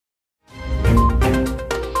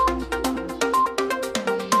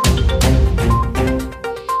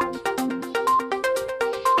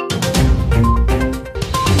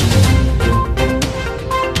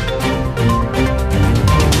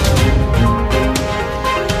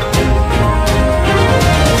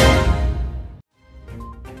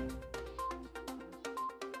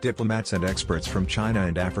Diplomats and experts from China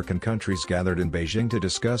and African countries gathered in Beijing to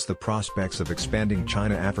discuss the prospects of expanding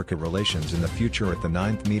China-Africa relations in the future at the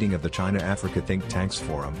 9th meeting of the China-Africa Think Tanks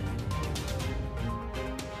Forum.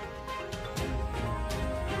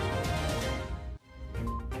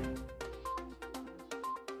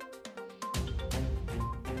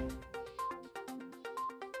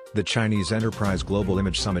 The Chinese Enterprise Global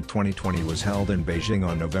Image Summit 2020 was held in Beijing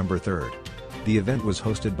on November 3. The event was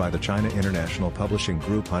hosted by the China International Publishing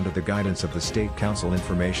Group under the guidance of the State Council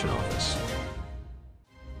Information Office.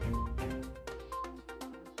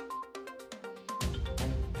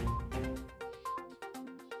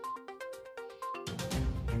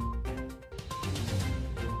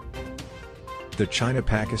 The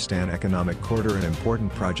China-Pakistan Economic Corridor, an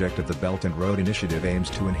important project of the Belt and Road Initiative,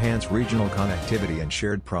 aims to enhance regional connectivity and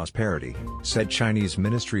shared prosperity, said Chinese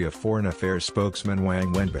Ministry of Foreign Affairs spokesman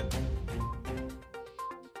Wang Wenbin.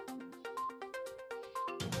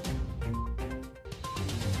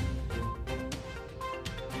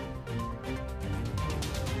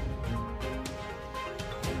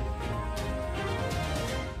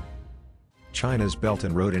 China's Belt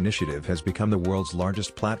and Road Initiative has become the world's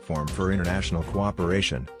largest platform for international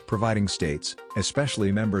cooperation, providing states,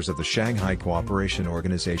 especially members of the Shanghai Cooperation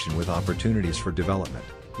Organization, with opportunities for development,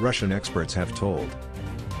 Russian experts have told.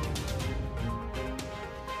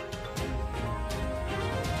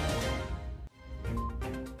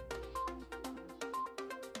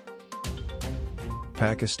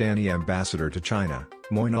 Pakistani ambassador to China,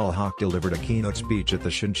 Moin ul-Haq, delivered a keynote speech at the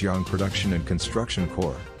Xinjiang Production and Construction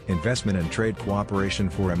Corps, Investment and Trade Cooperation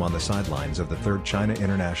Forum on the sidelines of the 3rd China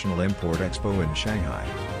International Import Expo in Shanghai.